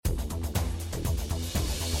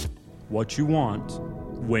what you want,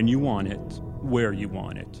 when you want it, where you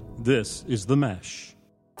want it. This is The Mesh.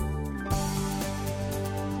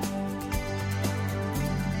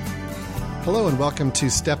 Hello and welcome to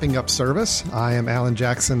Stepping Up Service. I am Alan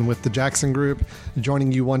Jackson with the Jackson Group,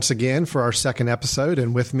 joining you once again for our second episode.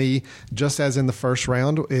 And with me, just as in the first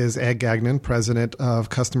round, is Ed Gagnon, President of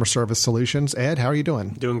Customer Service Solutions. Ed, how are you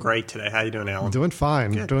doing? Doing great today. How are you doing, Alan? Doing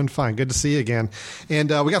fine. Good. Doing fine. Good to see you again. And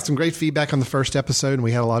we got some great feedback on the first episode, and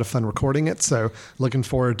we had a lot of fun recording it. So looking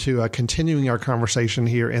forward to continuing our conversation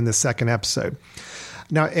here in the second episode.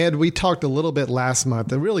 Now, Ed, we talked a little bit last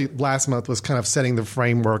month, and really last month was kind of setting the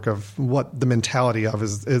framework of what the mentality of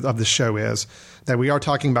the show is, that we are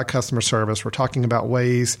talking about customer service. We're talking about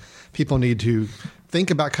ways people need to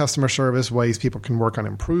think about customer service, ways people can work on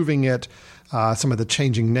improving it, some of the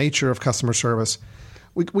changing nature of customer service.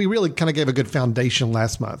 We really kind of gave a good foundation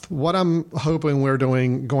last month. What I'm hoping we're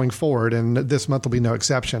doing going forward, and this month will be no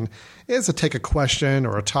exception, is to take a question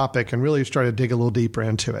or a topic and really try to dig a little deeper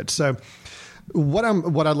into it. So what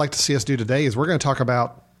I'd like to see us do today is we're going to talk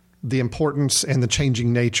about the importance and the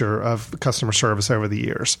changing nature of customer service over the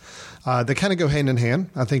years. They kind of go hand in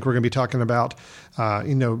hand. I think we're going to be talking about,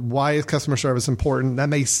 why is customer service important? That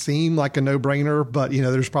may seem like a no-brainer, but,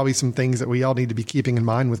 there's probably some things that we all need to be keeping in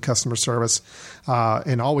mind with customer service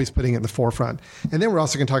and always putting it in the forefront. And then we're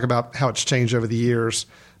also going to talk about how it's changed over the years.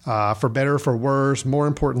 For better, for worse, more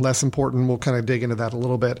important, less important. We'll kind of dig into that a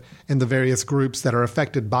little bit in the various groups that are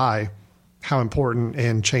affected by how important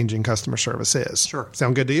and changing customer service is. Sure.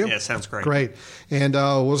 Sound good to you? Yeah, sounds great. Great. And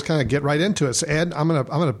we'll just kind of get right into it. So, Ed, I'm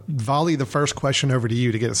gonna volley the first question over to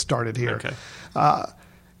you to get us started here. Okay.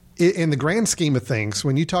 In the grand scheme of things,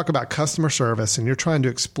 when you talk about customer service and you're trying to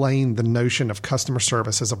explain the notion of customer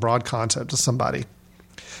service as a broad concept to somebody,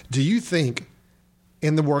 do you think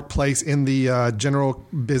in the workplace, in the general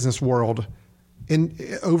business world,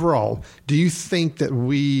 overall, do you think that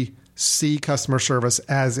we see customer service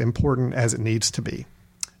as important as it needs to be?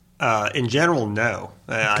 In general, no.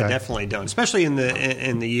 Okay. I definitely don't, especially in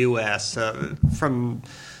the U.S. From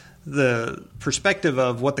the perspective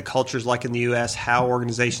of what the culture is like in the U.S., how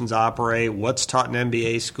organizations operate, what's taught in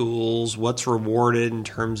MBA schools, what's rewarded in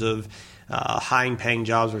terms of high-paying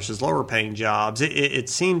jobs versus lower-paying jobs. It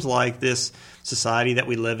seems like this society that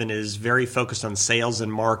we live in is very focused on sales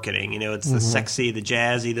and marketing. It's the sexy, the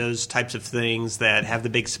jazzy, those types of things that have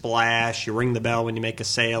the big splash. You ring the bell when you make a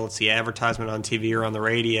sale. It's the advertisement on TV or on the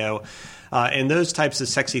radio. And those types of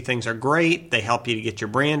sexy things are great. They help you to get your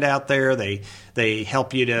brand out there. They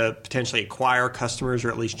help you to potentially acquire customers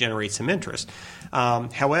or at least generate some interest.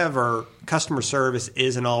 However, customer service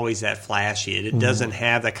isn't always that flashy. It doesn't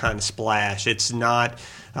have that kind of splash. It's not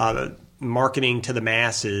marketing to the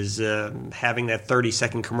masses, having that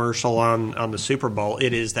 30-second commercial on the Super Bowl.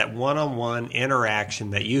 It is that one-on-one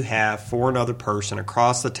interaction that you have for another person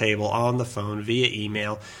across the table, on the phone, via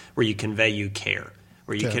email, where you convey you care,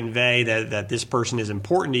 where you convey that this person is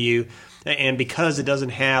important to you. And because it doesn't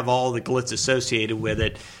have all the glitz associated with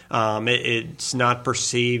it, it's not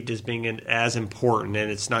perceived as being as important,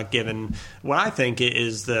 and it's not given what I think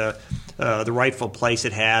is the rightful place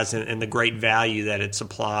it has and the great value that it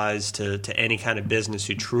supplies to any kind of business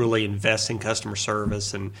who truly invests in customer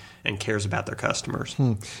service and cares about their customers.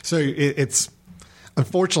 So it's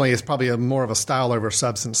unfortunately, it's probably more of a style over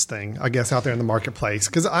substance thing, I guess, out there in the marketplace.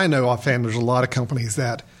 Because I know offhand there's a lot of companies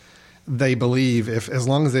that they believe as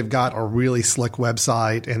long as they've got a really slick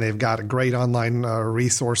website and they've got great online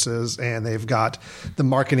resources and they've got the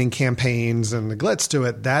marketing campaigns and the glitz to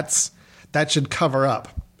it, that should cover up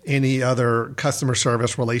any other customer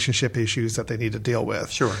service relationship issues that they need to deal with.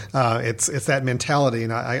 Sure. It's that mentality,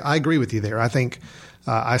 and I agree with you there. I think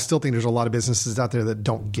I still think there's a lot of businesses out there that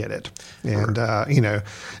don't get it. And,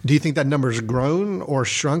 do you think that number's grown or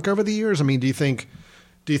shrunk over the years? I mean, do you think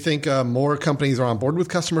more companies are on board with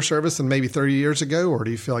customer service than maybe 30 years ago, or do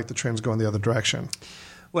you feel like the trend's going the other direction?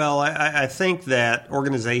 Well, I think that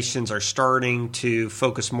organizations are starting to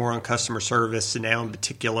focus more on customer service now in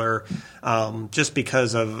particular, just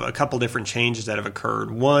because of a couple different changes that have occurred.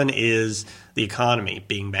 One is the economy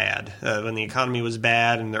being bad. When the economy was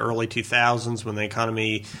bad in the early 2000s, when the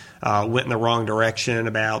economy went in the wrong direction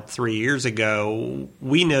about 3 years ago,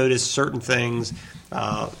 we noticed certain things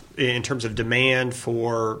in terms of demand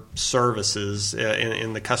for services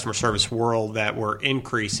in the customer service world that were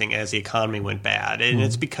increasing as the economy went bad. And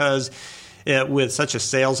it's because with such a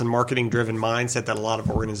sales and marketing driven mindset that a lot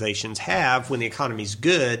of organizations have, when the economy's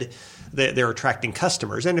good, they're attracting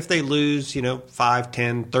customers. And if they lose, 5,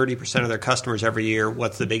 10, 30% of their customers every year,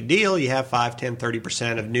 what's the big deal? You have 5, 10,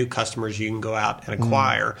 30% of new customers you can go out and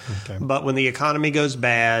acquire. Okay. But when the economy goes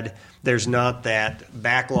bad, there's not that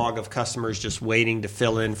backlog of customers just waiting to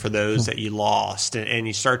fill in for those that you lost. And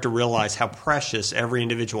you start to realize how precious every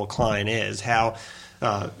individual client is, how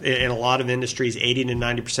in a lot of industries, 80 to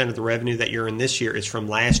 90% of the revenue that you're in this year is from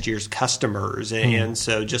last year's customers. And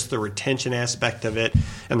so just the retention aspect of it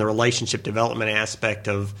and the relationship development aspect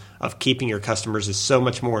of keeping your customers is so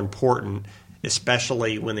much more important,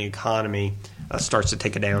 especially when the economy starts to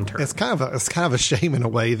take a downturn. It's kind of a shame in a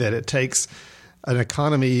way that it takes an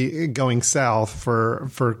economy going south for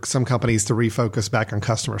some companies to refocus back on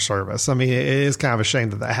customer service. I mean, it is kind of a shame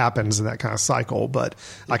that happens in that kind of cycle, but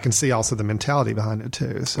I can see also the mentality behind it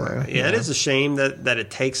too. So right. Yeah, it is a shame that it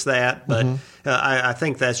takes that, but I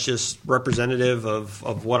think that's just representative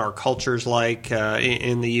of what our culture is like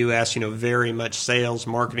in the U.S., very much sales,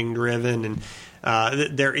 marketing driven,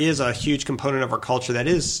 and there is a huge component of our culture that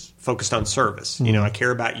is focused on service. I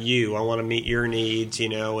care about you. I want to meet your needs,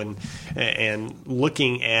 and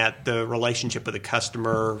looking at the relationship with the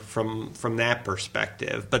customer from that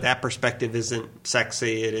perspective. But that perspective isn't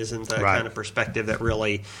sexy. It isn't the kind of perspective that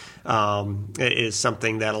really is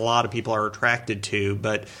something that a lot of people are attracted to.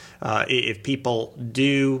 But if people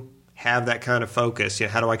do have that kind of focus,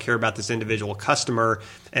 how do I care about this individual customer?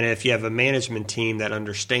 And if you have a management team that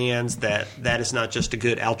understands that is not just a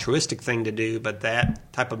good altruistic thing to do, but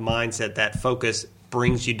that type of mindset, that focus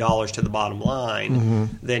brings you dollars to the bottom line,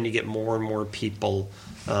 then you get more and more people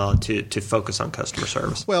to focus on customer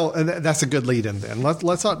service. Well, and that's a good lead in then.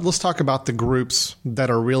 Let's talk about the groups that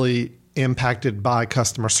are really impacted by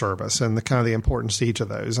customer service and the kind of the importance to each of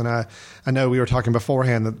those. And I know we were talking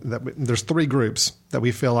beforehand that there's 3 groups that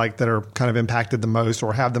we feel like that are kind of impacted the most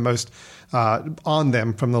or have the most on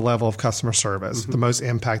them from the level of customer service, the most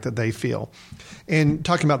impact that they feel. And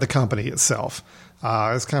talking about the company itself,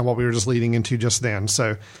 it's kind of what we were just leading into just then.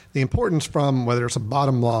 So the importance from whether it's a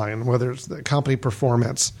bottom line, whether it's the company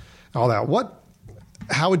performance, all that.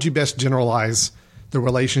 How would you best generalize the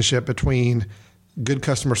relationship between good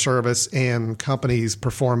customer service and company's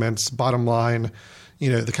performance, bottom line,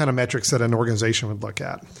 the kind of metrics that an organization would look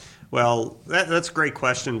at? Well, that's a great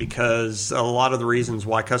question, because a lot of the reasons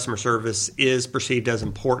why customer service is perceived as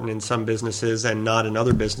important in some businesses and not in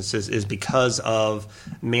other businesses is because of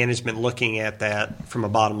management looking at that from a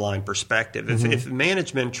bottom line perspective. If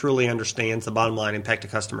management truly understands the bottom line impact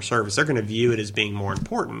of customer service, they're going to view it as being more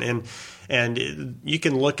important. And you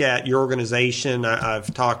can look at your organization.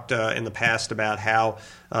 I've talked in the past about how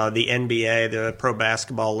the NBA, the Pro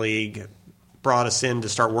Basketball League, brought us in to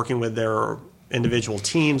start working with their individual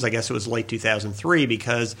teams. I guess it was late 2003,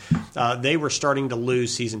 because they were starting to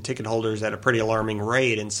lose season ticket holders at a pretty alarming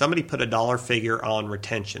rate. And somebody put a dollar figure on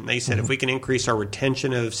retention. They said if we can increase our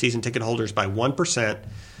retention of season ticket holders by 1%,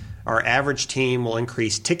 our average team will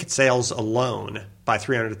increase ticket sales alone by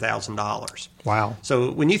 $300,000. Wow. So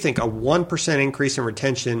when you think a 1% increase in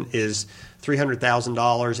retention is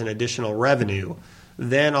 $300,000 in additional revenue,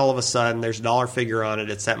 then all of a sudden there's a dollar figure on it.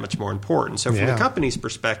 It's that much more important. So from the company's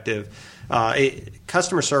perspective,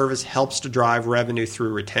 customer service helps to drive revenue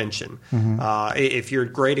through retention. If you're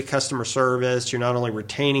great at customer service, you're not only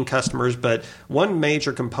retaining customers, but one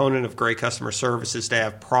major component of great customer service is to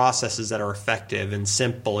have processes that are effective and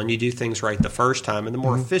simple, and you do things right the first time. And the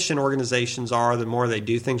more efficient organizations are, the more they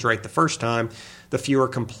do things right the first time, the fewer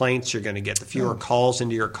complaints you're going to get, the fewer calls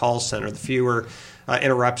into your call center, the fewer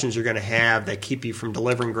interruptions you're going to have that keep you from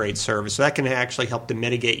delivering great service. So that can actually help to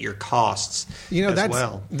mitigate your costs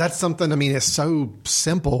That's something, I mean, it's so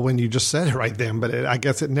simple when you just said it right then, but I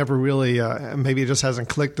guess it never really, maybe it just hasn't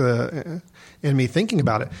clicked in me thinking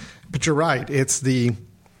about it. But you're right. It's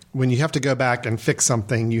when you have to go back and fix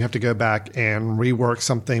something, you have to go back and rework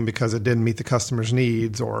something because it didn't meet the customer's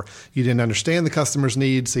needs, or you didn't understand the customer's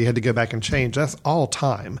needs, so you had to go back and change. That's all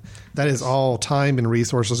time. That is all time and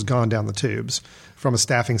resources gone down the tubes from a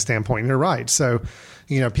staffing standpoint. And you're right. So,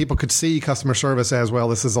 people could see customer service as, well,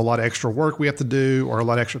 this is a lot of extra work we have to do or a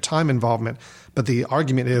lot of extra time involvement. But the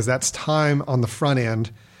argument is that's time on the front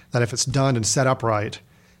end that if it's done and set up right,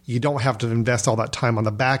 you don't have to invest all that time on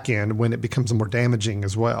the back end when it becomes more damaging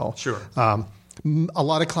as well. Sure. A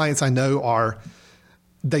lot of clients I know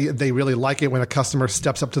they really like it when a customer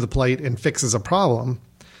steps up to the plate and fixes a problem.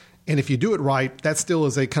 And if you do it right, that still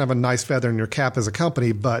is a kind of a nice feather in your cap as a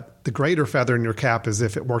company. But the greater feather in your cap is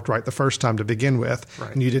if it worked right the first time to begin with,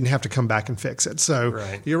 and you didn't have to come back and fix it. So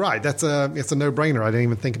you're right. It's a no-brainer. I didn't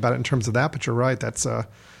even think about it in terms of that, but you're right.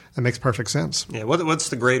 That makes perfect sense. Yeah. What's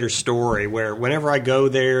the greater story where whenever I go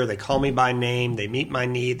there, they call me by name, they meet my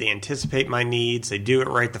need, they anticipate my needs, they do it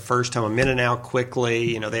right the first time, I'm in and out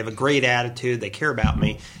quickly, they have a great attitude, they care about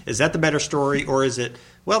me. Is that the better story, or is it,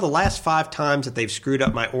 well, the last 5 times that they've screwed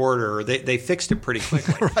up my order, they fixed it pretty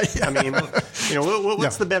quickly? Right. I mean,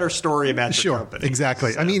 what's the better story about your company?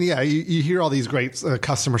 Exactly. So. I mean, you hear all these great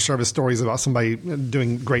customer service stories about somebody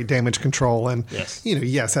doing great damage control, and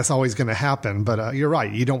yes, that's always going to happen. But you're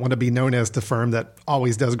right. You don't want to be known as the firm that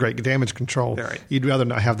always does great damage control. Right. You'd rather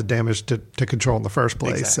not have the damage to control in the first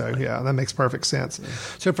place. Exactly. So that makes perfect sense. Yeah.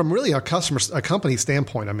 So from really a company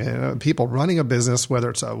standpoint, I mean, people running a business,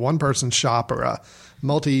 whether it's a one-person shop or a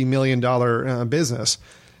multi-million-dollar business,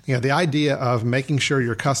 the idea of making sure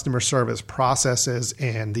your customer service processes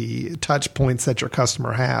and the touch points that your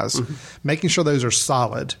customer has, making sure those are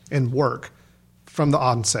solid and work from the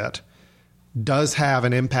onset, does have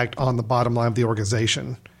an impact on the bottom line of the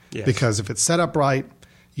organization. Yes. Because if it's set up right,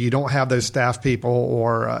 you don't have those staff people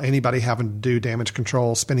or anybody having to do damage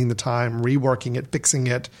control, spending the time reworking it, fixing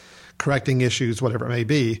it, correcting issues, whatever it may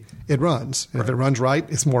be, it runs. And if it runs right,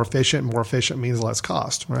 it's more efficient. More efficient means less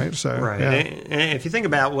cost, right? So, right. Yeah. And if you think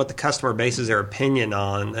about what the customer bases their opinion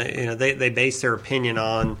on, they base their opinion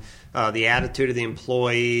on the attitude of the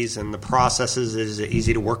employees and the processes. Is it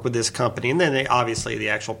easy to work with this company? And then obviously the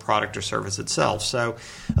actual product or service itself. So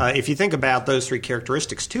if you think about those 3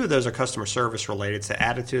 characteristics, 2 of those are customer service related. It's the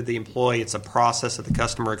attitude of the employee. It's a process that the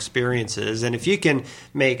customer experiences. And if you can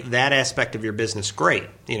make that aspect of your business great,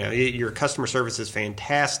 your customer service is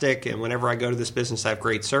fantastic. And whenever I go to this business, I have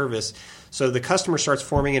great service. So the customer starts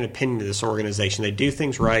forming an opinion of this organization. They do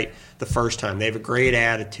things right the first time. They have a great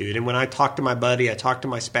attitude. And when I talk to my buddy, I talk to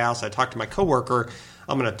my spouse, I talk to my coworker,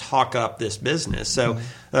 I'm going to talk up this business. So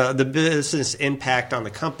the business impact on the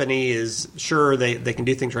company is, sure, they can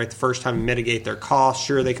do things right the first time and mitigate their costs.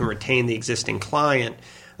 Sure, they can retain the existing client.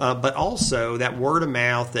 But also that word of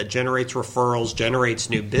mouth that generates referrals, generates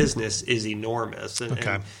new business is enormous.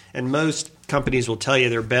 And most companies will tell you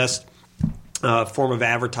their best form of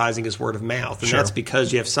advertising is word of mouth. And that's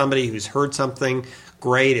because you have somebody who's heard something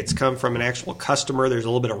great. It's come from an actual customer. There's a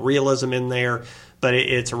little bit of realism in there, but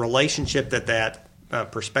it's a relationship that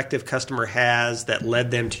prospective customer has that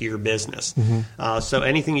led them to your business. So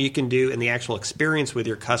anything you can do in the actual experience with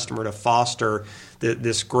your customer to foster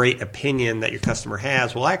this great opinion that your customer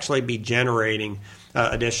has will actually be generating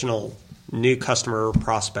additional new customer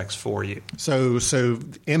prospects for you. So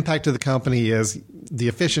impact of the company is the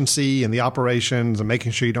efficiency and the operations and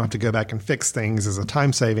making sure you don't have to go back and fix things is a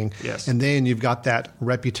time saving. Yes. And then you've got that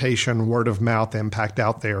reputation, word of mouth impact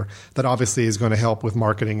out there that obviously is going to help with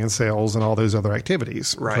marketing and sales and all those other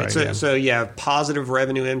activities. Right. So you have positive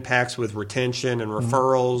revenue impacts with retention and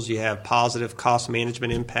referrals. You have positive cost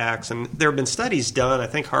management impacts. And there have been studies done. I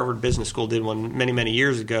think Harvard Business School did one many, many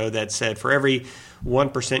years ago that said for every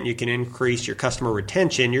 1% you can increase your customer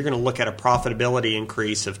retention, you're going to look at a profitability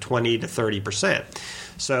increase of 20 to 30%.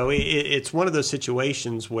 So it's one of those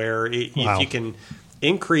situations where if you can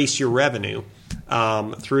increase your revenue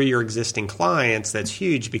through your existing clients, that's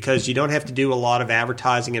huge because you don't have to do a lot of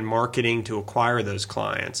advertising and marketing to acquire those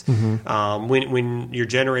clients. When you're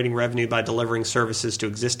generating revenue by delivering services to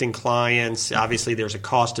existing clients, obviously there's a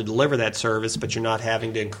cost to deliver that service, but you're not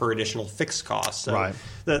having to incur additional fixed costs. So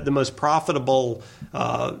the most profitable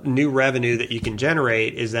new revenue that you can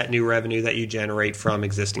generate is that new revenue that you generate from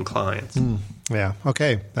existing clients. Yeah.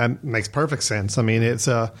 Okay. That makes perfect sense. I mean, it's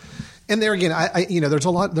and there again,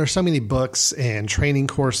 there's so many books and training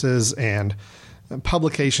courses and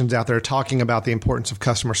publications out there talking about the importance of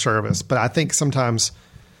customer service. But I think sometimes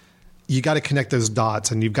you got to connect those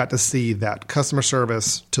dots and you've got to see that customer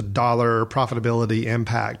service to dollar profitability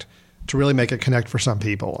impact to really make it connect for some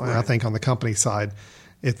people. And I think on the company side,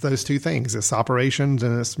 it's those 2 things. It's operations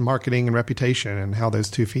and it's marketing and reputation and how those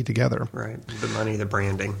 2 feed together. Right. The money, the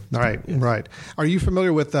branding. Right. Yes. Right. Are you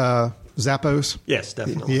familiar with Zappos? Yes,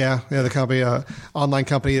 definitely. Yeah, the company, online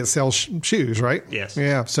company that sells shoes, right? Yes.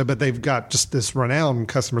 Yeah. So, but they've got just this renowned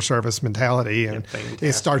customer service mentality, and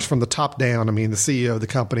it starts from the top down. I mean, the CEO of the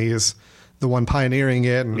company is the one pioneering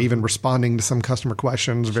it and even responding to some customer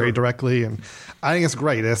questions very directly. And I think it's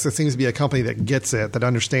great. It seems to be a company that gets it, that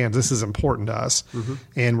understands this is important to us,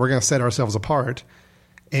 and we're going to set ourselves apart.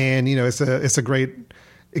 And it's a great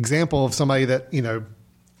example of somebody that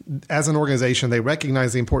as an organization, they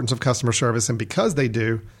recognize the importance of customer service, and because they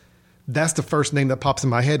do, that's the first name that pops in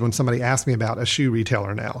my head when somebody asks me about a shoe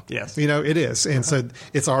retailer now. Yes. It is. And so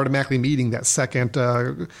it's automatically meeting that second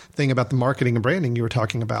thing about the marketing and branding you were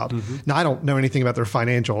talking about. Now, I don't know anything about their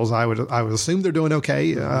financials. I would assume they're doing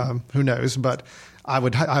okay. Who knows? But I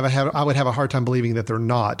would have a hard time believing that they're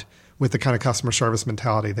not, with the kind of customer service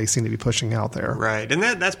mentality they seem to be pushing out there. Right. And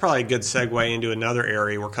that's probably a good segue into another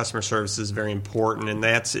area where customer service is very important, and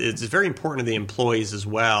it's very important to the employees as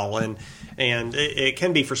well. And it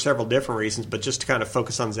can be for several different reasons, but just to kind of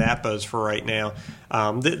focus on Zappos for right now,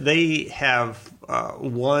 they have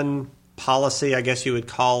one policy, I guess you would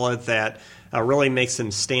call it, that really makes them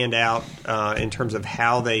stand out in terms of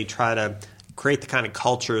how they try to create the kind of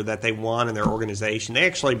culture that they want in their organization. They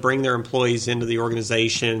actually bring their employees into the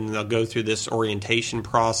organization. They'll go through this orientation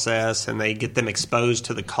process, and they get them exposed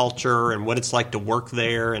to the culture and what it's like to work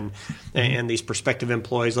there. And these prospective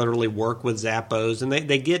employees literally work with Zappos, and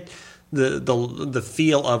they get the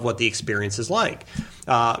feel of what the experience is like.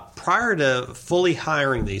 Prior to fully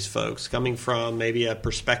hiring these folks, coming from maybe a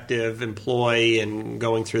prospective employee and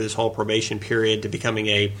going through this whole probation period to becoming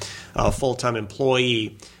a full-time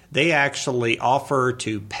employee, they actually offer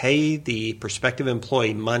to pay the prospective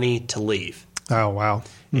employee money to leave. Oh, wow.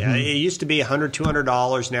 Mm-hmm. Yeah, it used to be $100,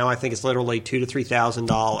 $200. Now I think it's literally $2,000 to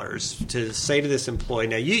 $3,000 to say to this employee,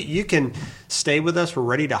 now you can stay with us. We're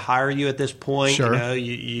ready to hire you at this point. Sure. You know,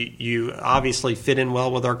 you obviously fit in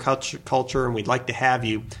well with our culture, and we'd like to have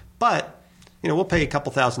you. But, we'll pay a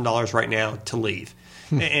couple $1,000s right now to leave.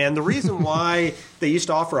 And the reason why they used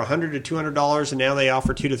to offer $100 to $200 and now they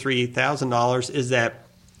offer $2,000 to $3,000 is that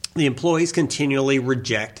the employees continually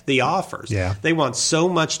reject the offers. Yeah. They want so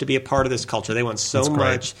much to be a part of this culture. They want so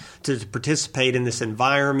much to participate in this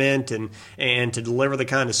environment and to deliver the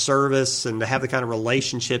kind of service and to have the kind of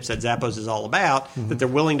relationships that Zappos is all about, that they're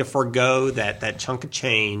willing to forego that chunk of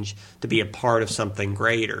change to be a part of something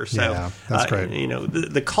greater. So, yeah, that's great.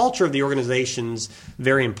 The culture of the organization's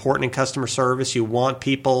very important in customer service. You want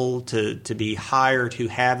people to be hired who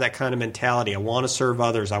have that kind of mentality. I want to serve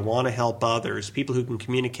others. I want to help others. People who can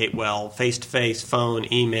communicate well, face-to-face,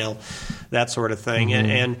 phone, email, that sort of thing. Mm-hmm.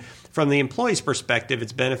 And from the employee's perspective,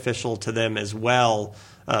 it's beneficial to them as well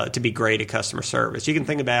to be great at customer service. You can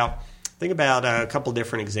think about a couple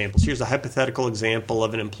different examples. Here's a hypothetical example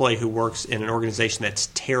of an employee who works in an organization that's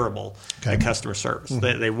terrible at customer service.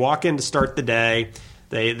 Mm-hmm. They walk in to start the day.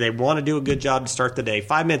 They want to do a good job to start the day.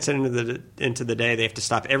 5 minutes into the day, they have to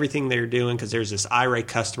stop everything they're doing because there's this irate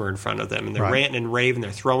customer in front of them. And they're ranting and raving.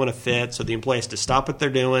 They're throwing a fit. So the employee has to stop what they're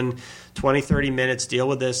doing, 20, 30 minutes, deal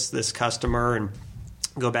with this customer, and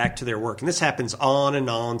go back to their work. And this happens on and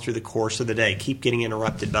on through the course of the day. Keep getting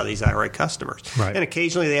interrupted by these irate customers. Right. And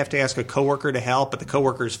occasionally they have to ask a coworker to help, but the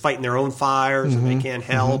coworker is fighting their own fires and they can't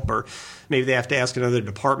help. Or maybe they have to ask another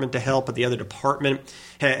department to help, but the other department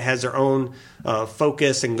has their own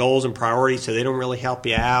focus and goals and priorities, so they don't really help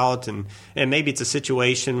you out. And maybe it's a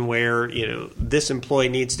situation where this employee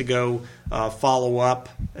needs to go follow up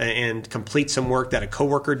and complete some work that a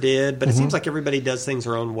coworker did, but it seems like everybody does things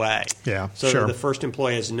their own way. Yeah, so the first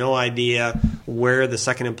employee has no idea where the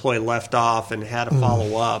second employee left off and how to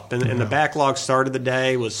follow up. And the backlog start of the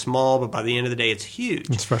day was small, but by the end of the day, it's huge.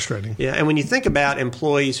 It's frustrating. Yeah, and when you think about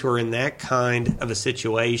employees who are in that kind of a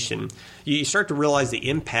situation, you start to realize the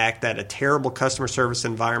impact that a terrible customer service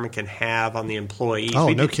environment can have on the employees. Oh,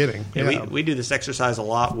 no kidding. Yeah. We do this exercise a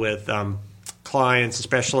lot with clients,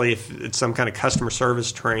 especially if it's some kind of customer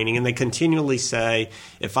service training, and they continually say,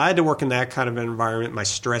 if I had to work in that kind of environment, my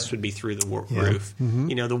stress would be through the roof. Mm-hmm.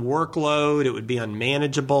 The workload, it would be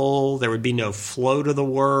unmanageable. There would be no flow to the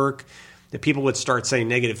work. The people would start saying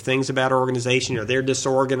negative things about our organization. They're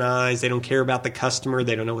disorganized. They don't care about the customer.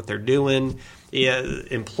 They don't know what they're doing.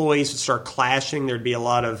 Employees would start clashing. There'd be a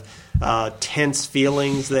lot of tense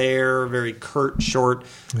feelings there, very curt, short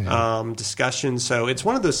discussions. So it's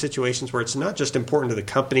one of those situations where it's not just important to the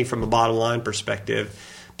company from a bottom line perspective,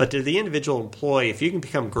 but to the individual employee. If you can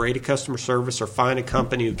become great at customer service or find a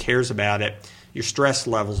company who cares about it, your stress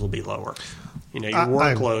levels will be lower. Your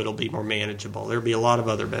workload will be more manageable. There'll be a lot of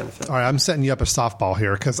other benefits. All right, I'm setting you up a softball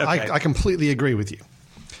here because I completely agree with you.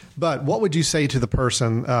 But what would you say to the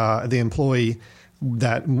person, the employee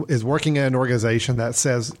that is working in an organization that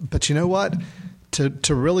says, but you know what?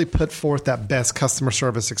 To really put forth that best customer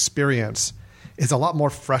service experience is a lot more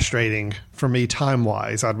frustrating for me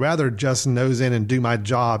time-wise. I'd rather just nose in and do my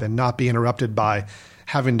job and not be interrupted by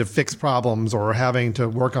having to fix problems or having to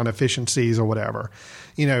work on efficiencies or whatever.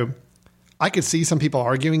 I could see some people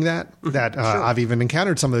arguing that sure. I've even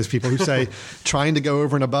encountered some of those people who say trying to go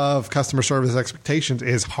over and above customer service expectations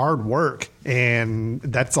is hard work, and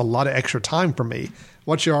that's a lot of extra time for me.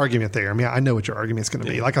 What's your argument there? I mean, I know what your argument is going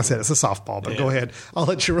to be. Like I said, it's a softball, but go ahead. I'll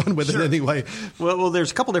let you run with it anyway. Well, there's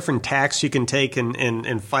a couple different tacks you can take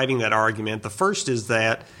in fighting that argument. The first is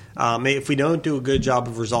that If we don't do a good job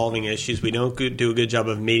of resolving issues, we don't do a good job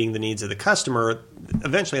of meeting the needs of the customer,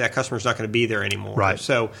 eventually that customer is not going to be there anymore. Right.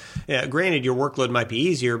 So, granted, your workload might be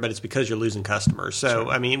easier, but it's because you're losing customers. So, Sure.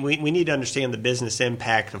 I mean, we need to understand the business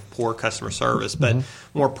impact of poor customer service. But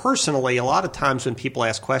more personally, a lot of times when people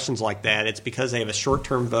ask questions like that, it's because they have a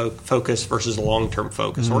short-term focus versus a long-term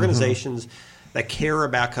focus. Organizations that care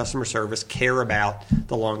about customer service care about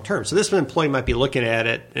the long term. So this employee might be looking at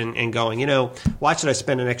it and going, why should I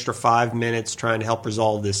spend an extra 5 minutes trying to help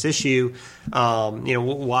resolve this issue?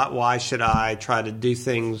 Why should I try to do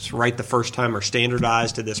things right the first time or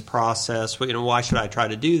standardize to this process? Why should I try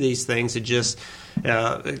to do these things? It just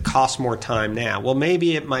costs more time now. Well,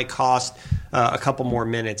 maybe it might cost a couple more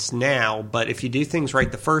minutes now, but if you do things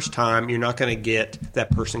right the first time, you're not going to get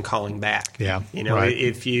that person calling back. Yeah, right.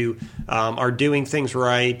 If you are doing things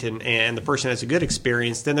right and the person has a good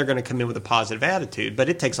experience, then they're going to come in with a positive attitude. But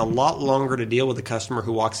it takes a lot longer to deal with a customer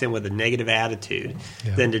who walks in with a negative attitude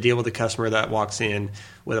than to deal with a customer that walks in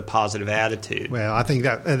with a positive attitude. Well, I think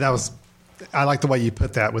that was. I like the way you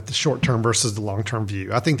put that with the short-term versus the long-term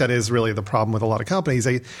view. I think that is really the problem with a lot of companies.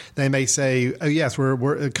 They may say, oh, yes,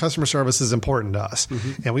 we're customer service is important to us,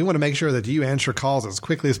 and we want to make sure that you answer calls as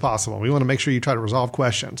quickly as possible. We want to make sure you try to resolve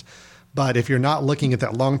questions. But if you're not looking at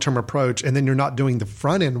that long-term approach and then you're not doing the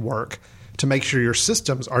front-end work to make sure your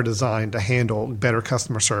systems are designed to handle better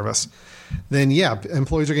customer service, then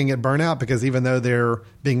employees are going to get burnt out because even though they're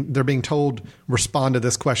being told respond to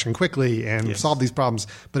this question quickly and solve these problems,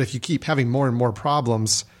 but if you keep having more and more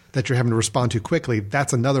problems that you're having to respond to quickly,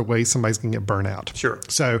 that's another way somebody's going to get burnt out. Sure.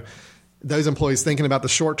 So those employees thinking about the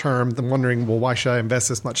short term, then wondering, well, why should I invest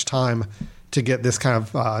this much time to get this kind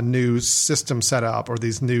of new system set up or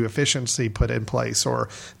these new efficiency put in place or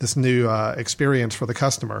this new experience for the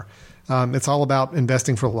customer? It's all about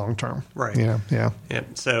investing for the long term. Right. Yeah.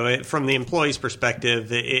 So from the employee's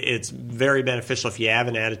perspective, it's very beneficial if you have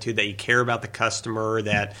an attitude that you care about the customer,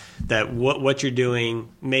 that what you're doing,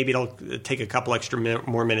 maybe it'll take a couple extra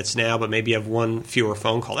more minutes now, but maybe you have one fewer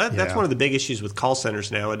phone call. That's one of the big issues with call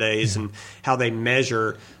centers nowadays and how they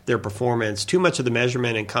measure their performance. Too much of the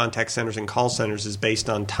measurement in contact centers and call centers is based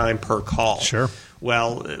on time per call. Sure.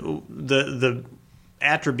 Well, the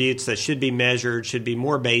attributes that should be measured should be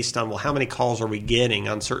more based on, well, how many calls are we getting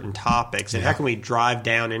on certain topics and how can we drive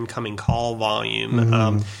down incoming call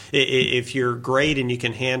volume? If you're great and you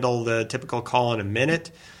can handle the typical call in a minute,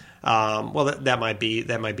 well, that might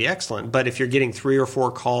be excellent. But if you're getting 3 or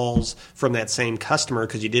 4 calls from that same customer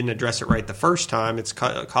because you didn't address it right the first time, it's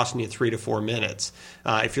costing you 3 to 4 minutes.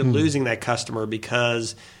 If you're losing that customer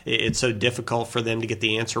because it's so difficult for them to get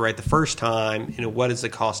the answer right the first time, what is the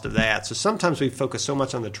cost of that? So sometimes we focus so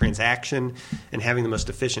much on the transaction and having the most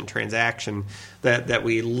efficient transaction that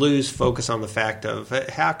we lose focus on the fact of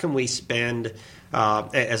how can we spend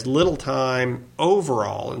as little time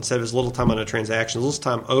overall, instead of as little time on a transaction, as little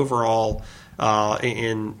time overall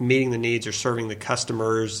in meeting the needs or serving the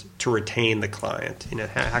customers to retain the client.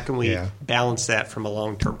 How can we balance that from a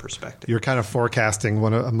long-term perspective? You're kind of forecasting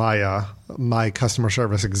one of my customer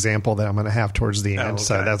service example that I'm going to have towards the end. Okay.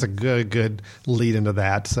 So that's a good lead into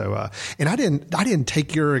that. So and I didn't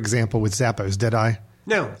take your example with Zappos, did I?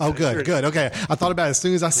 No. Oh, good. Okay. I thought about it as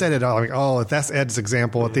soon as I said it. I'm like, if that's Ed's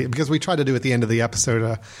example, because we try to do at the end of the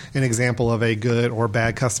episode an example of a good or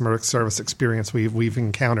bad customer service experience we've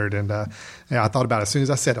encountered. And I thought about it as soon as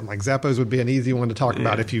I said it. I'm like, Zappos would be an easy one to talk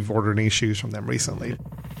about if you've ordered any shoes from them recently.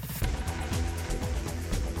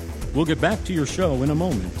 We'll get back to your show in a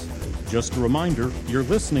moment. Just a reminder, you're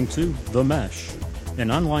listening to The Mesh, an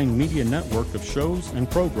online media network of shows and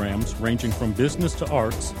programs ranging from business to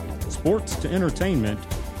arts, sports to entertainment,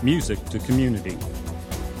 music to community.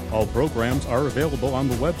 All programs are available on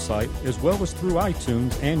the website as well as through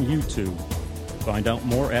iTunes and YouTube. Find out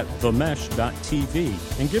more at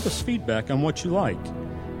themesh.tv and give us feedback on what you like.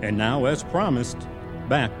 And now, as promised,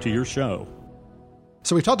 back to your show.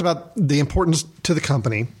 So we talked about the importance to the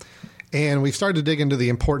company, and we've started to dig into the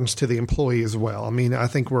importance to the employee as well. I mean, I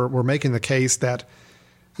think we're making the case that,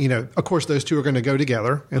 of course, those two are going to go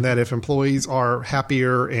together, and that if employees are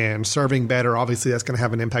happier and serving better, obviously that's going to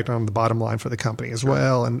have an impact on the bottom line for the company as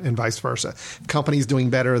well, and vice versa. If companies doing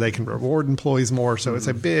better, they can reward employees more, so it's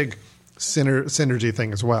a big synergy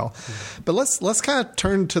thing as well. But let's kind of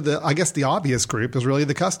turn to the obvious group is really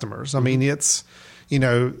the customers. I mean, it's,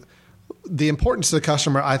 the importance to the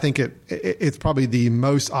customer, I think it's probably the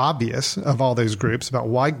most obvious of all those groups about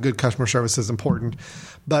why good customer service is important.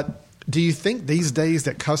 But do you think these days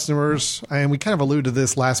that customers, and we kind of alluded to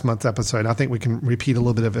this last month's episode, I think we can repeat a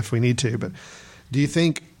little bit of it if we need to, but do you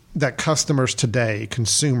think that customers today,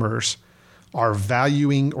 consumers, are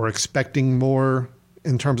valuing or expecting more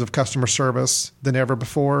in terms of customer service than ever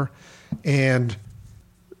before? And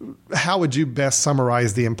how would you best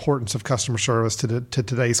summarize the importance of customer service to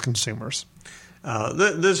today's consumers?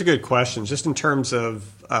 Those are good questions. Just in terms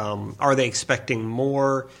of, are they expecting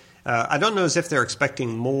more? I don't know as if they're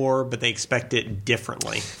expecting more, but they expect it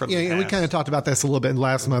differently from the past. And we kind of talked about this a little bit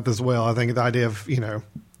last month as well. I think the idea of,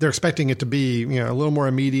 they're expecting it to be, a little more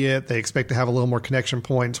immediate. They expect to have a little more connection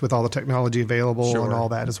points with all the technology available and all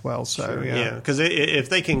that as well. So, yeah, because if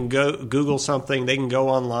they can go Google something, they can go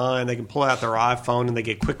online, they can pull out their iPhone and they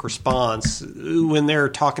get quick response. When they're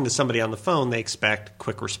talking to somebody on the phone, they expect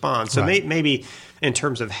quick response. So maybe in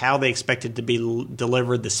terms of how they expect it to be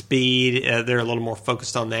delivered, the speed, they're a little more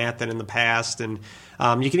focused on that than in the past. And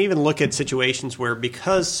you can even look at situations where,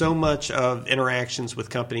 because so much of interactions with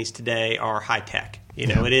companies today are high tech,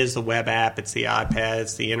 it is the web app, it's the iPad,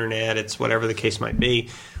 it's the internet, it's whatever the case might be.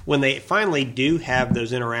 When they finally do have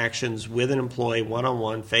those interactions with an employee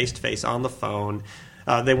one-on-one, face-to-face on the phone,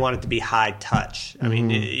 they want it to be high touch. I mean,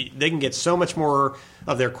 they can get so much more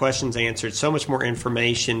of their questions answered, so much more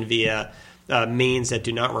information via means that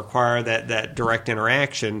do not require that direct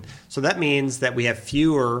interaction. So that means that we have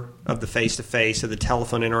fewer of the face-to-face, of the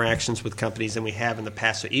telephone interactions with companies than we have in the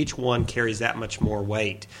past. So each one carries that much more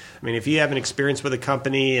weight. I mean, if you have an experience with a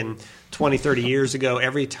company and 20, 30 years ago,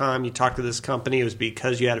 every time you talked to this company, it was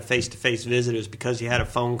because you had a face-to-face visit, it was because you had a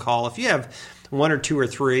phone call. If you have one or two or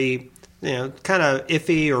three kind of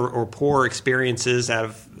iffy or poor experiences out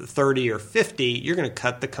of 30 or 50, you're going to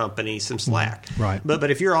cut the company some slack. Right.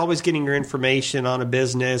 But if you're always getting your information on a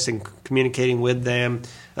business and communicating with them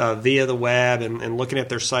via the web and looking at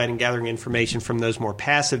their site and gathering information from those more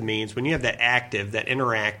passive means, when you have that active, that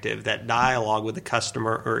interactive, that dialogue with the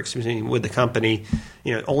customer, or excuse me, with the company,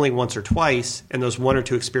 only once or twice, and those one or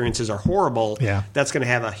two experiences are horrible, that's going to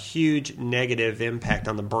have a huge negative impact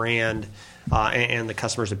on the brand and the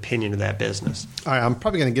customer's opinion of that business. All right, I'm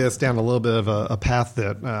probably going to get us down a little bit of a path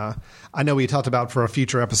that I know we talked about for a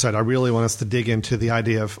future episode. I really want us to dig into the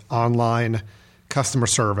idea of online customer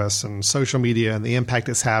service and social media and the impact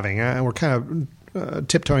it's having. And we're kind of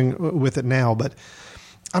tiptoeing with it now, but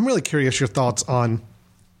I'm really curious your thoughts on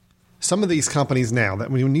some of these companies now.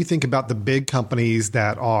 That when you think about the big companies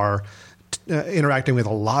that are interacting with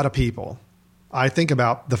a lot of people, I think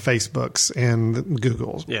about the Facebooks and the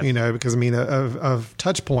Googles, because of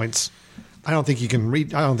touch points, I don't think you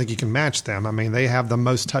can match them. I mean, they have the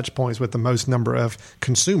most touch points with the most number of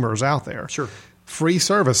consumers out there. Sure. Free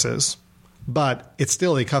services, but it's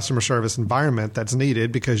still a customer service environment that's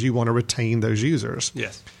needed because you want to retain those users.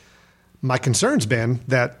 Yes. My concern's been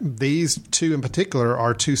that these two in particular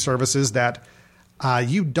are two services that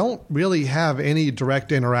you don't really have any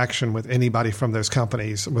direct interaction with anybody from those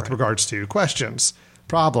companies with regards to questions,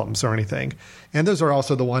 problems, or anything. And those are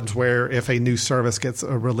also the ones where if a new service gets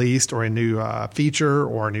released or a new feature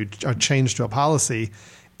or a change to a policy,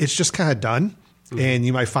 it's just kind of done. And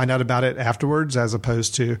you might find out about it afterwards as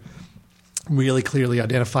opposed to really clearly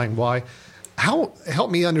identifying why.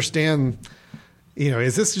 Help me understand,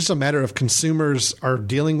 is this just a matter of consumers are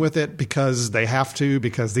dealing with it because they have to,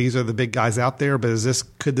 because these are the big guys out there? But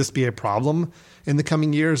could this be a problem in the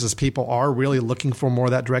coming years as people are really looking for more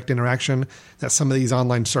of that direct interaction, that some of these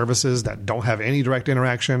online services that don't have any direct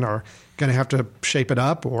interaction are going to have to shape it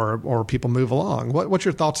up or people move along? What's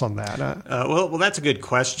your thoughts on that? Well, that's a good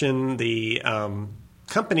question. The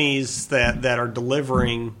companies that are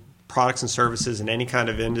delivering products and services in any kind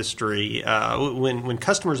of industry, when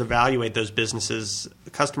customers evaluate those businesses, the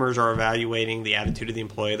customers are evaluating the attitude of the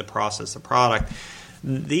employee, the process, the product.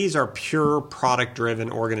 These are pure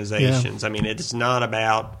product-driven organizations. I mean, it's not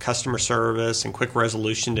about customer service and quick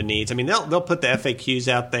resolution to needs. I mean, they'll put the FAQs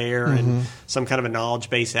out there and some kind of a knowledge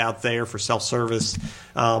base out there for self-service,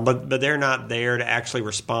 but they're not there to actually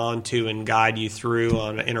respond to and guide you through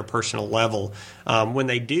on an interpersonal level. When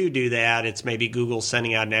they do that, it's maybe Google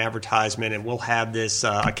sending out an advertisement, and we'll have this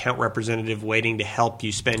account representative waiting to help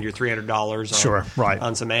you spend your $300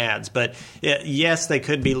 on some ads. But yes, they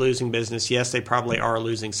could be losing business. Yes, they probably are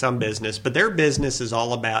losing some business, but their business is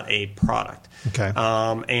all about a product. Okay.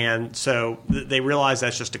 And so they realize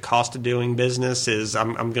that's just a cost of doing business. Is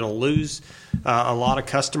I'm going to lose a lot of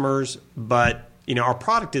customers, but our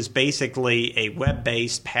product is basically a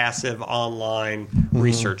web-based, passive, online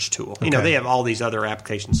research tool. Okay. They have all these other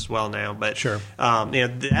applications as well now, but sure.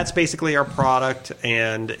 That's basically our product.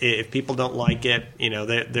 And if people don't like it,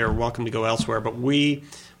 they're welcome to go elsewhere. But we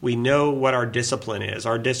know what our discipline is.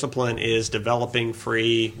 Our discipline is developing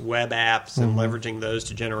free web apps and leveraging those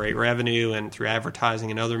to generate revenue and through advertising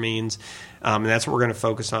and other means. And that's what we're going to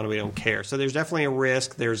focus on. We don't care. So there's definitely a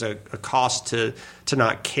risk. There's a cost to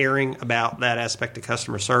not caring about that aspect of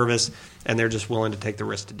customer service, and they're just willing to take the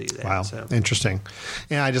risk to do that. Wow, so. Interesting.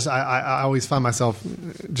 And I always find myself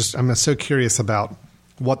I'm so curious about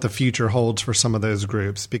what the future holds for some of those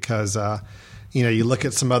groups because, you look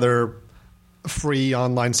at some other free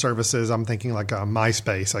online services. I'm thinking like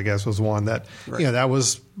MySpace, I guess, was one that that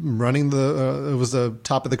was running it was the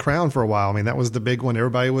top of the crown for a while. I mean, that was the big one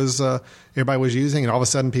everybody was using, and all of a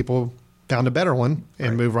sudden people found a better one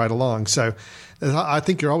and moved right along. So I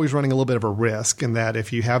think you're always running a little bit of a risk in that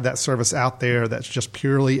if you have that service out there that's just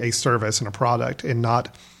purely a service and a product and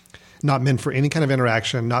not meant for any kind of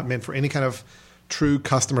interaction, not meant for any kind of true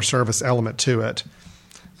customer service element to it.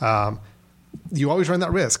 You always run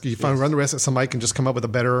that risk. You run the risk that somebody can just come up with a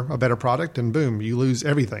better product, and boom, you lose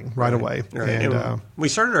everything right away. Right. And we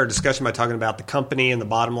started our discussion by talking about the company and the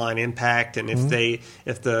bottom line impact. And if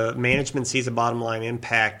the management sees a bottom line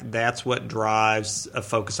impact, that's what drives a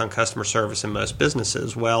focus on customer service in most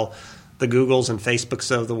businesses. Well, the Googles and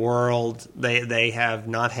Facebooks of the world, they have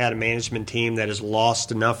not had a management team that has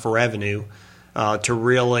lost enough revenue to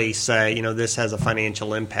really say, this has a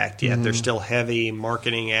financial impact yet. They're still heavy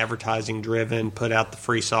marketing, advertising driven, put out the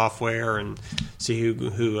free software and see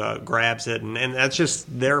who grabs it. And that's just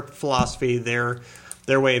their philosophy, their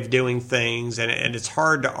way of doing things. And it's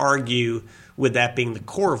hard to argue with that being the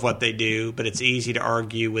core of what they do, but it's easy to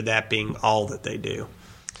argue with that being all that they do.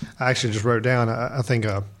 I actually just wrote down, I think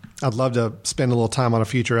I'd love to spend a little time on a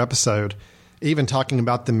future episode, even talking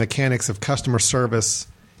about the mechanics of customer service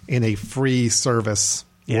in a free service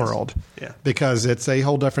world, because it's a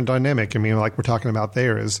whole different dynamic. I mean, like we're talking about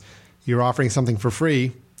there is you're offering something for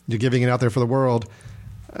free, you're giving it out there for the world.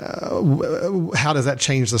 How does that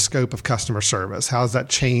change the scope of customer service? How does that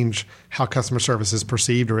change how customer service is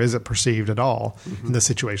perceived, or is it perceived at all in this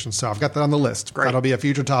situation? So I've got that on the list. Great. That'll be a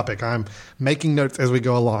future topic. I'm making notes as we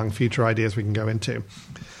go along, future ideas we can go into.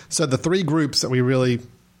 So the three groups that we really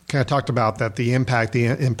kind of talked about that the impact, the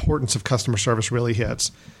importance of customer service really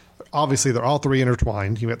hits. Obviously, they're all three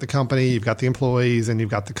intertwined. You've got the company, you've got the employees, and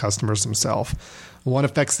you've got the customers themselves. One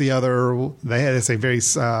affects the other. It's a very a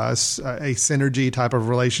synergy type of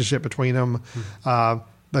relationship between them.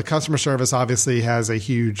 But customer service obviously has a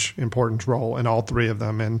huge important role in all three of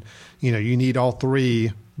them. And, you need all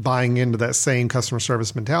three buying into that same customer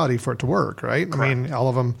service mentality for it to work, right? Correct. I mean, all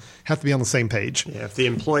of them have to be on the same page. Yeah, if the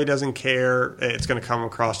employee doesn't care, it's going to come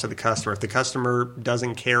across to the customer. If the customer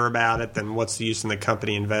doesn't care about it, then what's the use in the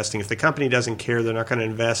company investing? If the company doesn't care, they're not going to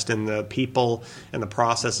invest in the people and the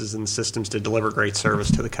processes and the systems to deliver great service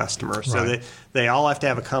to the customer. So Right. they all have to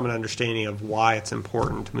have a common understanding of why it's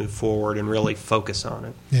important to move forward and really focus on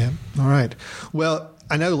it. Yeah. All right. Well,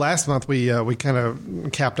 I know last month we kind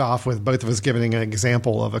of capped off with both of us giving an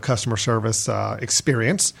example of a customer service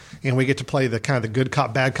experience, and we get to play the kind of the good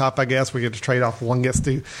cop, bad cop, I guess. We get to trade off. One gets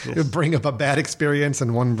to bring up a bad experience,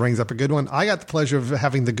 and one brings up a good one. I got the pleasure of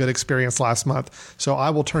having the good experience last month, so I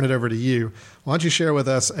will turn it over to you. Why don't you share with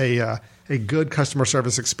us a good customer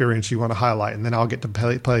service experience you want to highlight, and then I'll get to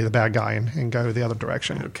play the bad guy and go the other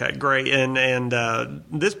direction. Okay, great. And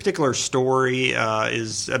this particular story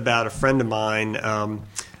is about a friend of mine.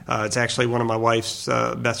 It's actually one of my wife's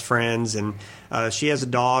best friends, and she has a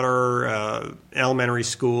daughter, elementary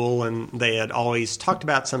school, and they had always talked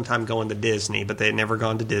about sometime going to Disney, but they had never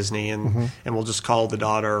gone to Disney, and we'll just call the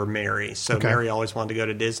daughter Mary. So Okay. Mary always wanted to go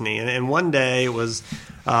to Disney. And one day, it was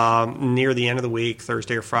near the end of the week,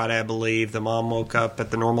 Thursday or Friday, I believe, the mom woke up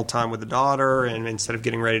at the normal time with the daughter, and instead of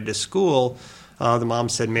getting ready to school, the mom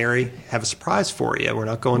said, "Mary, have a surprise for you. We're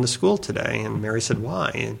not going to school today." And Mary said, "Why?"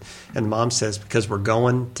 And the mom says, "Because we're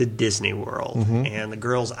going to Disney World." And the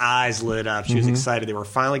girl's eyes lit up. She was excited. They were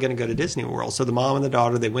finally going to go to Disney World. So the mom and the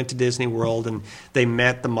daughter, they went to Disney World, and they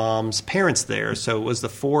met the mom's parents there. So it was the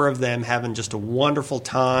four of them having just a wonderful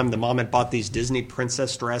time. The mom had bought these Disney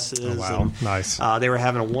princess dresses. Oh, wow. And, Nice. They were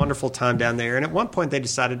having a wonderful time down there. And at one point, they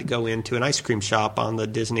decided to go into an ice cream shop on the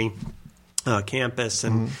Disney campus,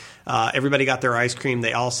 and everybody got their ice cream.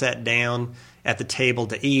 They all sat down, at the table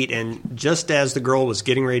to eat, and just as the girl was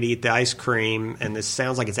getting ready to eat the ice cream, and this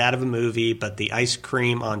sounds like it's out of a movie, but the ice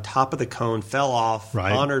cream on top of the cone fell off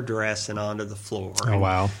on her dress and onto the floor. Oh,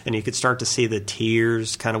 wow. And you could start to see the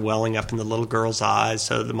tears kind of welling up in the little girl's eyes.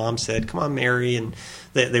 So the mom said, "Come on, Mary," and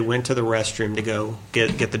they went to the restroom to go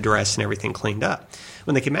get the dress and everything cleaned up.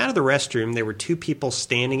 When they came out of the restroom, there were two people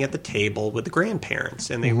standing at the table with the grandparents,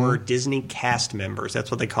 and they were Disney cast members. That's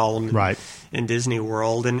what they call them in Disney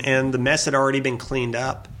World. And the mess had already been cleaned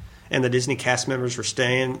up, and the Disney cast members were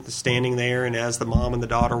standing there. And as the mom and the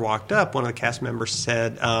daughter walked up, one of the cast members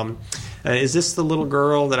said, "Is this the little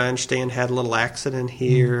girl that I understand had a little accident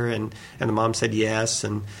here?" And the mom said yes.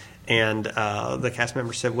 And the cast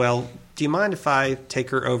member said, "Well, do you mind if I take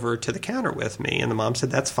her over to the counter with me?" And the mom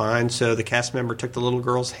said, "That's fine." So the cast member took the little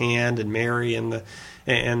girl's hand, and Mary and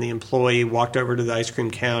the employee walked over to the ice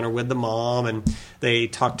cream counter with the mom, and they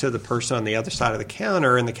talked to the person on the other side of the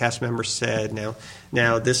counter, and the cast member said,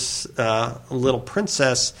 now this little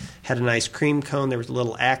princess had an ice cream cone. There was a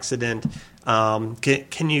little accident.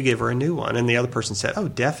 Can you give her a new one?" And the other person said, "Oh,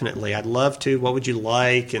 definitely. I'd love to. What would you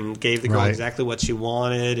like?" And gave the girl exactly what she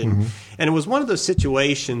wanted. And it was one of those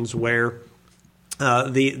situations where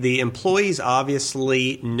the employees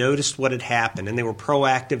obviously noticed what had happened, and they were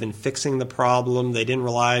proactive in fixing the problem. They didn't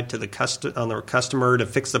rely on the customer to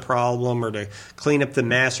fix the problem or to clean up the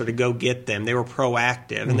mess or to go get them. They were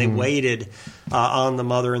proactive, and they waited on the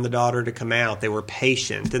mother and the daughter to come out. They were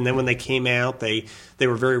patient, and then when they came out, they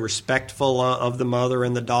were very respectful of the mother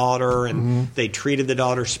and the daughter, and they treated the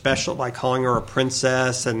daughter special by calling her a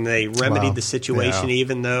princess, and they remedied the situation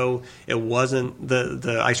even though it wasn't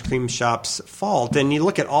the ice cream shop's fault. And you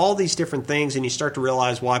look at all these different things, and you start to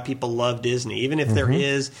realize why people love Disney, even if there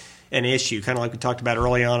is an issue, kind of like we talked about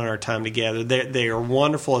early on in our time together. They are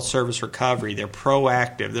wonderful at service recovery. They're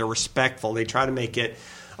proactive. They're respectful. They try to make it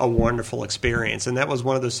a wonderful experience. And that was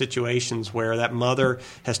one of those situations where that mother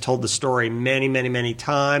has told the story many, many, many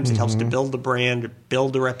times. It helps to build the brand,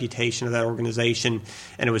 build the reputation of that organization.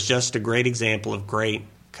 And it was just a great example of great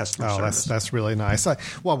customer service. That's really nice.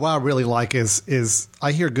 What I really like is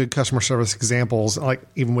I hear good customer service examples, like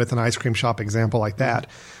even with an ice cream shop example like that,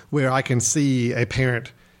 where I can see a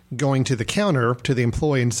parent going to the counter to the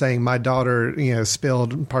employee and saying, "My daughter,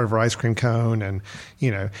 spilled part of her ice cream cone," and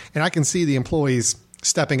I can see the employees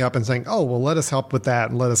stepping up and saying, "Oh, well, let us help with that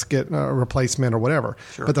and let us get a replacement or whatever."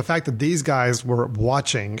 Sure. But the fact that these guys were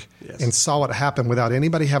watching and saw what happened without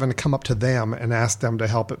anybody having to come up to them and ask them to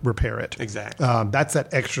help repair it. Exactly. That's that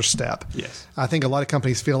extra step. Yes. I think a lot of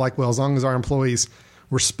companies feel like, well, as long as our employees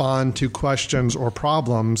respond to questions or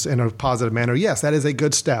problems in a positive manner, yes, that is a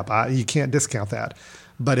good step. You can't discount that.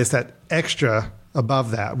 But it's that extra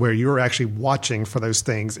above that where you're actually watching for those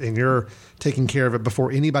things and you're taking care of it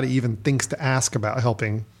before anybody even thinks to ask about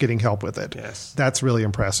getting help with it. Yes. That's really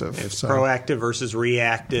impressive. It's proactive versus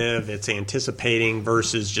reactive. It's anticipating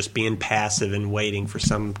versus just being passive and waiting for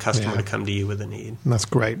some customer to come to you with a need. That's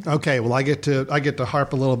great. Okay, well, I get to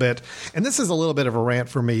harp a little bit, and this is a little bit of a rant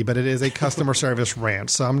for me, but it is a customer service rant.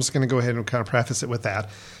 So I'm just going to go ahead and kind of preface it with that.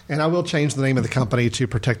 And I will change the name of the company to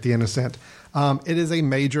protect the innocent. It is a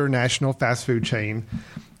major national fast food chain.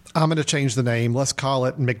 I'm going to change the name. Let's call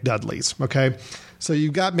it McDudley's. Okay. So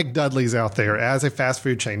you've got McDudley's out there as a fast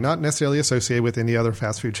food chain, not necessarily associated with any other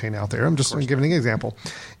fast food chain out there. I'm just giving an example.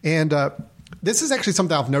 And this is actually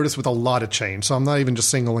something I've noticed with a lot of chains. So I'm not even just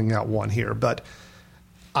singling out one here, but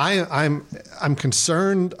I'm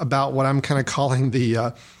concerned about what I'm kind of calling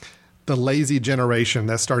the lazy generation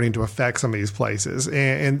that's starting to affect some of these places.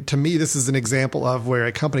 And to me, this is an example of where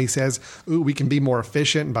a company says, "Ooh, we can be more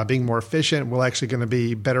efficient. And by being more efficient, we're actually going to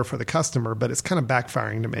be better for the customer." But it's kind of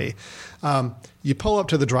backfiring to me. You pull up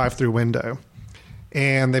to the drive-through window,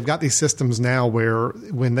 and they've got these systems now where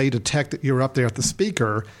when they detect that you're up there at the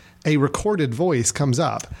speaker, a recorded voice comes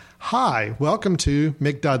up. "Hi, welcome to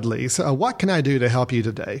McDudley's. What can I do to help you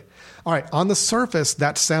today?" All right, on the surface,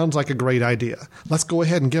 that sounds like a great idea. Let's go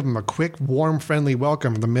ahead and give them a quick, warm, friendly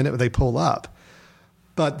welcome the minute they pull up.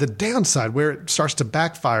 But the downside, where it starts to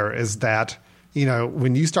backfire, is that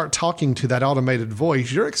when you start talking to that automated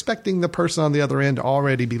voice, you're expecting the person on the other end to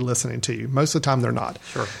already be listening to you. Most of the time, they're not.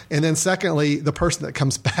 Sure. And then secondly, the person that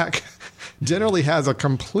comes back generally has a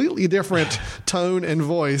completely different tone and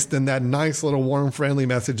voice than that nice little warm, friendly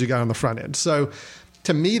message you got on the front end. So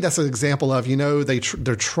to me, that's an example of,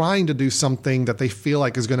 they're trying to do something that they feel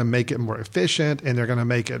like is going to make it more efficient and they're going to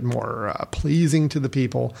make it more pleasing to the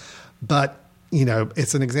people. But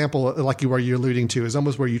it's an example like where you're alluding to is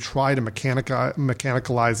almost where you try to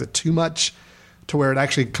mechanicalize it too much to where it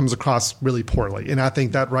actually comes across really poorly. And I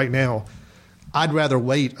think that right now, I'd rather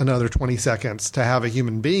wait another 20 seconds to have a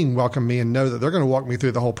human being welcome me and know that they're going to walk me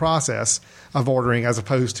through the whole process of ordering, as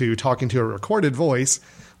opposed to talking to a recorded voice,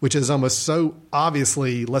 which is almost so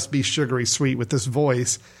obviously, let's be sugary sweet with this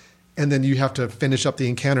voice. And then you have to finish up the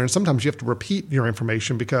encounter. And sometimes you have to repeat your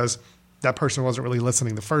information because that person wasn't really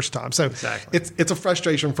listening the first time. So exactly. It's a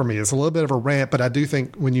frustration for me. It's a little bit of a rant, but I do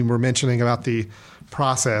think when you were mentioning about the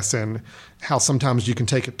process and how sometimes you can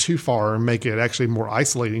take it too far and make it actually more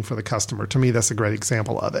isolating for the customer, to me, that's a great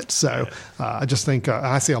example of it. So I just think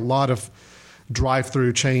I see a lot of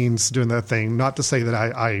drive-through chains doing that thing. Not to say that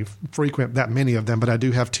I frequent that many of them, but I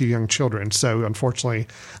do have 2 young children, so unfortunately,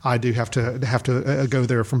 I do have to go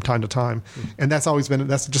there from time to time, and that's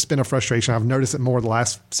just been a frustration. I've noticed it more the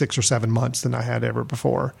last 6 or 7 months than I had ever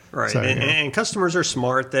before. Right, so, and customers are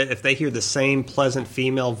smart that if they hear the same pleasant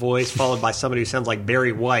female voice followed by somebody who sounds like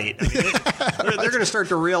Barry White, I mean, they're going to start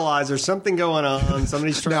to realize there's something going on.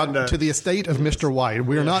 Somebody's trying to the estate of Mr. White.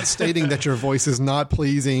 We are not stating that your voice is not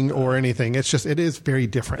pleasing or anything. It's just it is very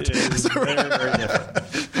different. It is very, very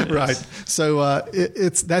different. Right. So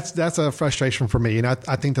that's a frustration for me, and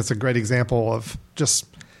I think that's a great example of just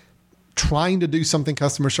trying to do something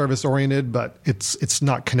customer service oriented, but it's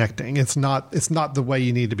not connecting. It's not the way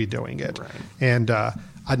you need to be doing it. Right. And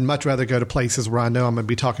I'd much rather go to places where I know I'm going to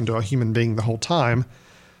be talking to a human being the whole time.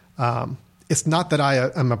 It's not that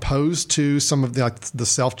I am opposed to some of the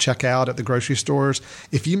self-checkout at the grocery stores.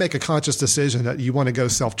 If you make a conscious decision that you want to go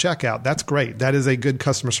self-checkout, that's great. That is a good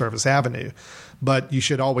customer service avenue. But you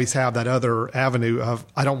should always have that other avenue of,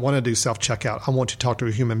 I don't want to do self-checkout. I want to talk to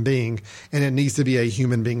a human being. And it needs to be a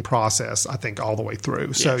human being process, I think, all the way through.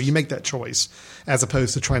 Yes. So you make that choice as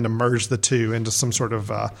opposed to trying to merge the two into some sort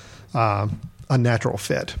of unnatural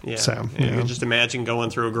fit. Yeah. So you can just imagine going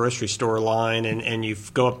through a grocery store line and you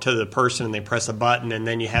go up to the person and they press a button and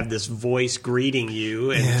then you have this voice greeting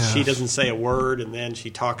you and she doesn't say a word and then she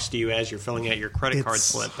talks to you as you're filling out your credit card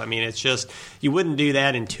slip. I mean, it's just, you wouldn't do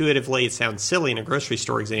that intuitively. It sounds silly in a grocery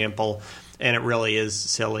store example. And it really is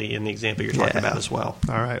silly in the example you're talking about as well.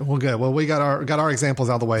 All right. Well, good. Well, we got our examples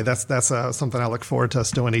out of the way. That's something I look forward to us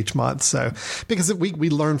doing each month. So, because we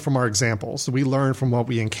learn from our examples, we learn from what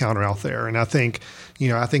we encounter out there. And I think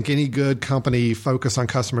any good company focused on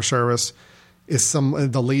customer service is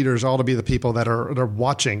the leaders ought to be the people that are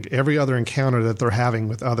watching every other encounter that they're having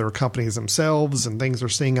with other companies themselves and things they're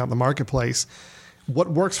seeing out in the marketplace. What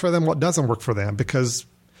works for them, what doesn't work for them, because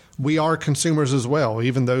we are consumers as well.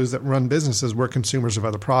 Even those that run businesses, we're consumers of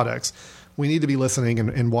other products. We need to be listening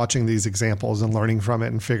and watching these examples and learning from it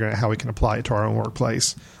and figuring out how we can apply it to our own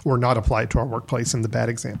workplace or not apply it to our workplace in the bad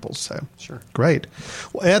examples. So, sure. Great.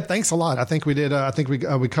 Well, Ed, thanks a lot. I think we did. I think we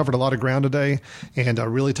covered a lot of ground today and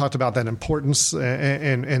really talked about that importance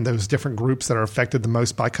and those different groups that are affected the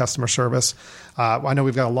most by customer service. I know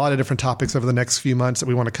we've got a lot of different topics over the next few months that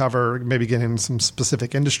we want to cover, maybe get in some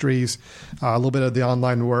specific industries, a little bit of the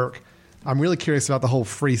online work. I'm really curious about the whole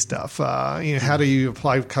free stuff. How do you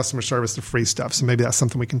apply customer service to free stuff? So maybe that's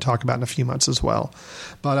something we can talk about in a few months as well.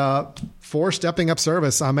 But for Stepping Up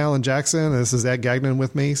Service, I'm Alan Jackson. And this is Ed Gagnon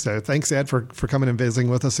with me. So thanks, Ed, for coming and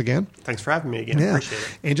visiting with us again. Thanks for having me again. I appreciate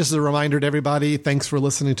it. And just as a reminder to everybody, thanks for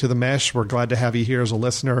listening to The Mesh. We're glad to have you here as a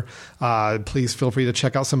listener. Please feel free to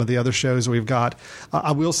check out some of the other shows we've got.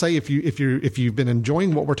 I will say if you've been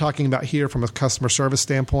enjoying what we're talking about here from a customer service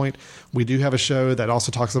standpoint, we do have a show that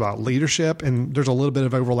also talks about leadership, and there's a little bit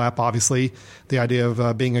of overlap, obviously. The idea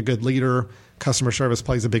of being a good leader, customer service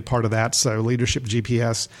plays a big part of that. So Leadership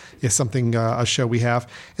GPS is something, a show we have.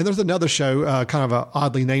 And there's another show, kind of an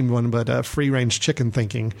oddly named one, but Free Range Chicken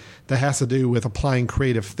Thinking, that has to do with applying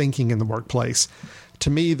creative thinking in the workplace. To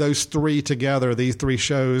me, those three together, these three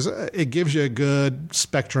shows, it gives you a good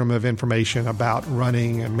spectrum of information about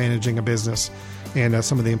running and managing a business and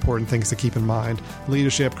some of the important things to keep in mind.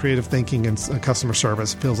 Leadership, creative thinking, and customer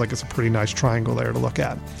service feels like it's a pretty nice triangle there to look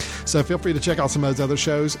at. So feel free to check out some of those other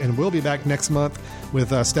shows, and we'll be back next month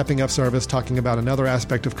with Stepping Up Service, talking about another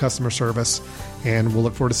aspect of customer service, and we'll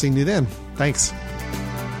look forward to seeing you then. Thanks.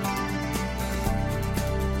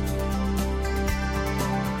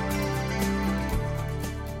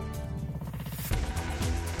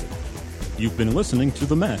 You've been listening to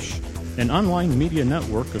The Mesh, an online media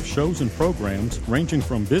network of shows and programs ranging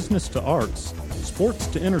from business to arts, sports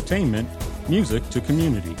to entertainment, music to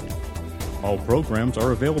community. All programs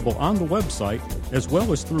are available on the website as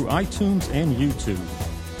well as through iTunes and YouTube.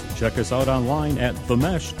 Check us out online at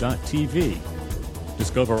themesh.tv.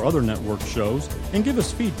 Discover other network shows and give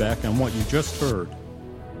us feedback on what you just heard.